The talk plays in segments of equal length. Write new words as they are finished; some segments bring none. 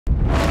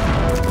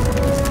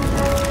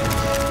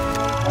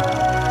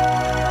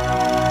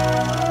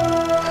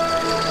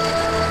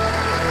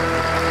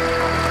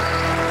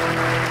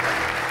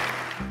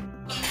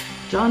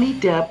Johnny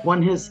Depp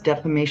won his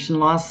defamation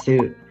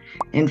lawsuit,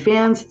 and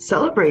fans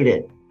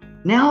celebrated.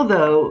 Now,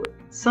 though,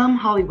 some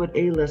Hollywood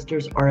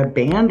A-listers are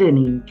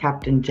abandoning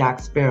Captain Jack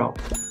Sparrow.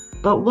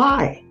 But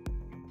why?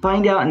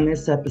 Find out in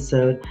this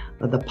episode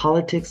of the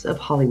Politics of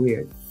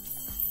HollyWeird.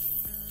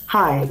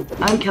 Hi,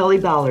 I'm Kelly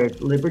Ballard,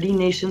 Liberty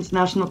Nation's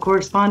national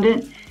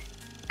correspondent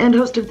and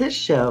host of this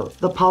show,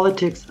 The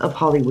Politics of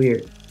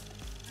HollyWeird.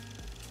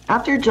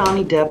 After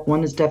Johnny Depp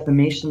won his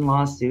defamation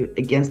lawsuit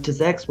against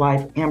his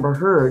ex-wife Amber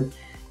Heard,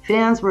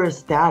 fans were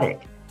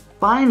ecstatic.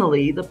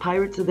 Finally, the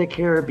Pirates of the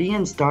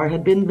Caribbean star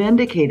had been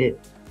vindicated.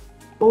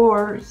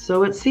 Or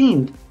so it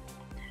seemed.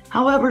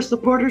 However,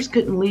 supporters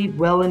couldn't leave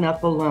well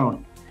enough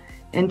alone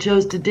and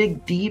chose to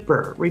dig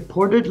deeper,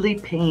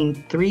 reportedly paying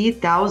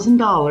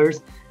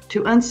 $3,000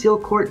 to unseal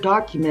court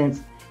documents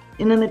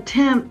in an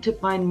attempt to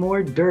find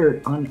more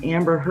dirt on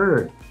Amber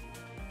Heard.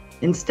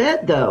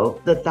 Instead,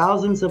 though, the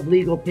thousands of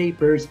legal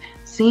papers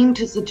seemed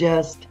to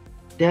suggest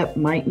Depp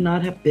might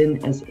not have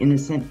been as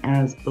innocent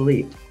as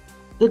believed.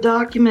 The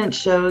document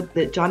showed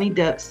that Johnny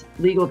Depp's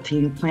legal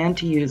team planned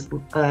to use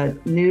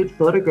nude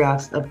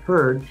photographs of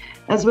Heard,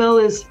 as well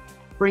as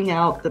bring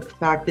out the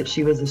fact that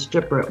she was a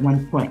stripper at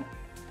one point,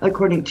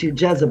 according to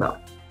Jezebel.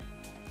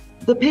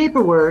 The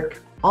paperwork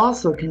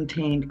also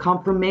contained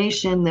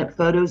confirmation that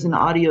photos and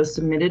audio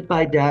submitted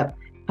by Depp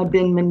had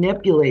been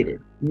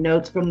manipulated,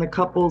 notes from the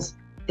couple's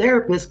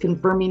therapist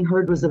confirming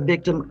Heard was a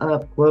victim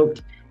of,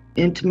 quote,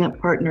 intimate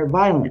partner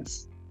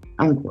violence,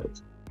 unquote.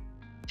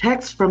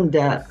 Texts from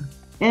Depp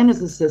and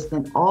his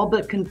assistant all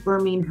but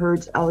confirming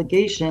Heard's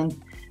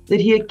allegation that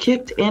he had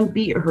kicked and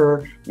beat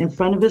her in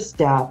front of his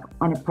staff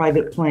on a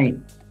private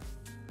plane.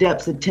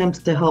 Depp's attempts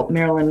to help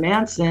Marilyn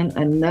Manson,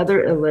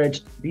 another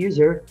alleged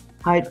abuser,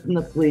 hide from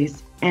the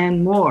police,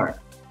 and more,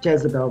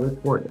 Jezebel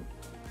reported.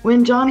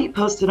 When Johnny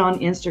posted on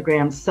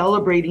Instagram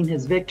celebrating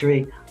his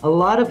victory, a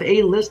lot of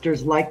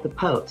A-listers liked the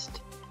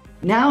post.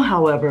 Now,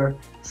 however,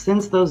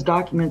 since those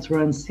documents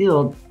were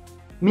unsealed,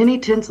 many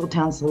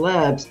Tinseltown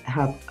celebs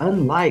have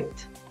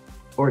unliked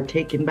or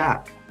taken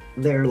back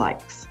their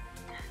likes.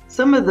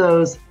 Some of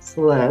those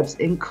celebs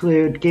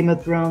include Game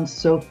of Thrones'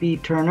 Sophie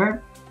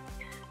Turner,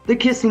 The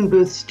Kissing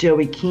Booth's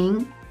Joey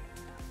King,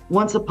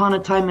 Once Upon a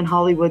Time in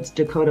Hollywood's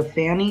Dakota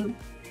Fanning,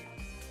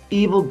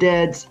 Evil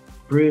Dead's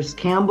Bruce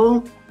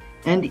Campbell,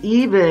 and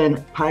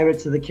even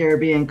Pirates of the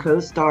Caribbean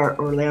co-star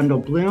Orlando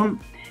Bloom,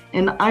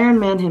 and Iron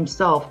Man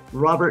himself,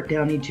 Robert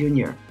Downey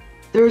Jr.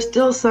 There are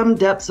still some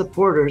Depp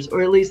supporters,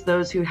 or at least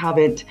those who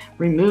haven't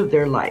removed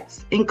their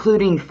likes,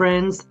 including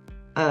Friends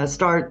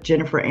star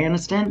Jennifer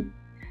Aniston,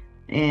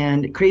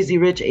 and Crazy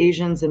Rich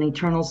Asians and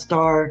Eternal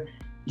star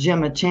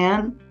Gemma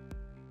Chan,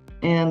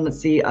 and let's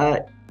see,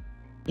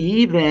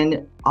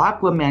 even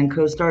Aquaman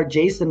co-star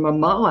Jason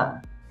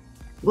Momoa.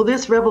 Will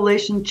this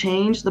revelation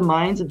change the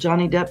minds of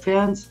Johnny Depp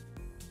fans?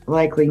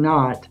 Likely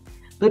not.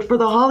 But for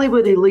the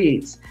Hollywood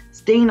elites,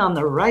 staying on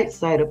the right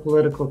side of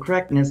political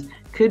correctness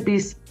could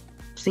be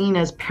seen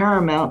as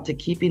paramount to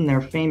keeping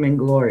their fame and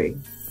glory.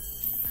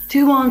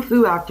 Tu Wong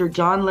Fu actor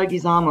John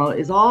Leguizamo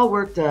is all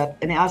worked up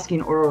and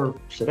asking, or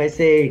should I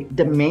say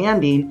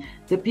demanding,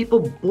 that people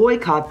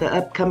boycott the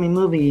upcoming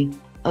movie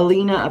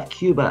Elena of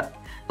Cuba.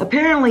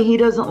 Apparently he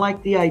doesn't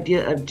like the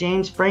idea of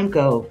James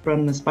Franco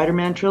from the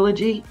Spider-Man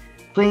trilogy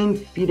playing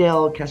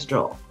Fidel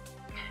Castro.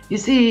 You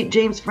see,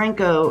 James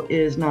Franco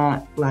is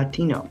not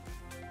Latino.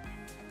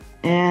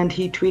 And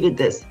he tweeted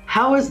this: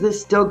 "How is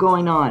this still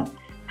going on?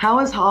 How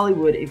is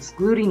Hollywood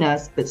excluding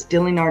us but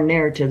stealing our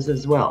narratives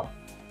as well?"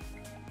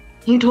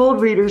 He told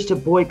readers to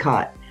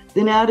boycott,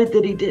 then added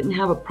that he didn't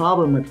have a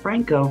problem with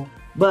Franco,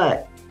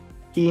 but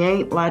he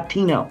ain't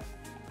Latino.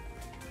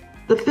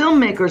 The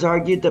filmmakers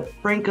argued that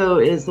Franco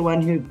is the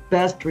one who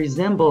best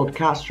resembled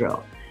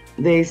Castro.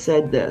 They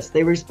said this.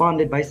 They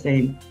responded by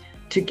saying,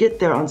 "To get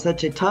there on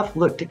such a tough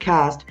look to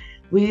cast,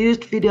 we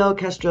used Fidel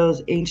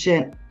Castro's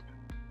ancient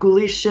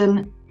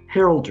Galician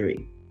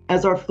heraldry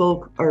as our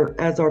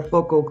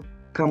focal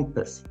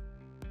compass,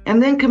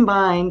 and then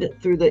combined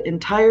through the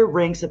entire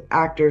ranks of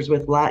actors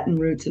with Latin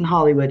roots in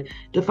Hollywood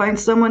to find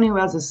someone who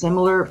has a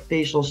similar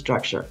facial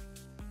structure.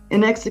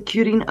 In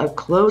executing a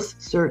close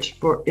search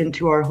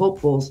into our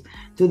hopefuls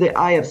through the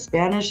eye of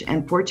Spanish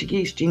and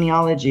Portuguese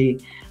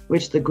genealogy,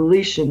 which the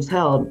Galicians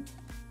held,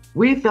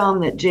 we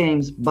found that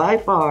James by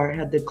far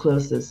had the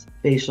closest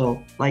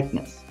facial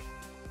likeness."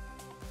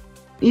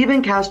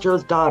 Even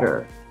Castro's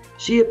daughter,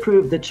 she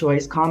approved the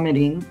choice,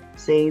 commenting,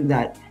 saying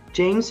that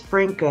James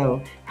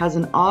Franco has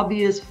an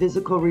obvious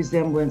physical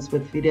resemblance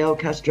with Fidel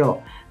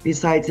Castro,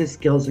 besides his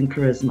skills and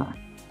charisma.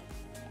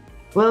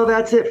 Well,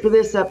 that's it for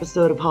this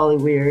episode of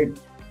HollyWeird.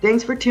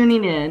 Thanks for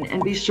tuning in,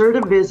 and be sure to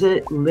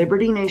visit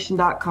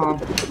libertynation.com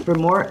for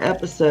more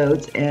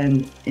episodes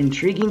and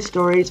intriguing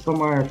stories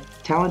from our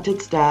talented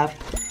staff,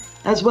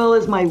 as well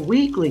as my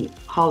weekly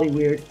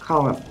HollyWeird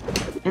column.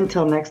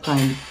 Until next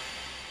time.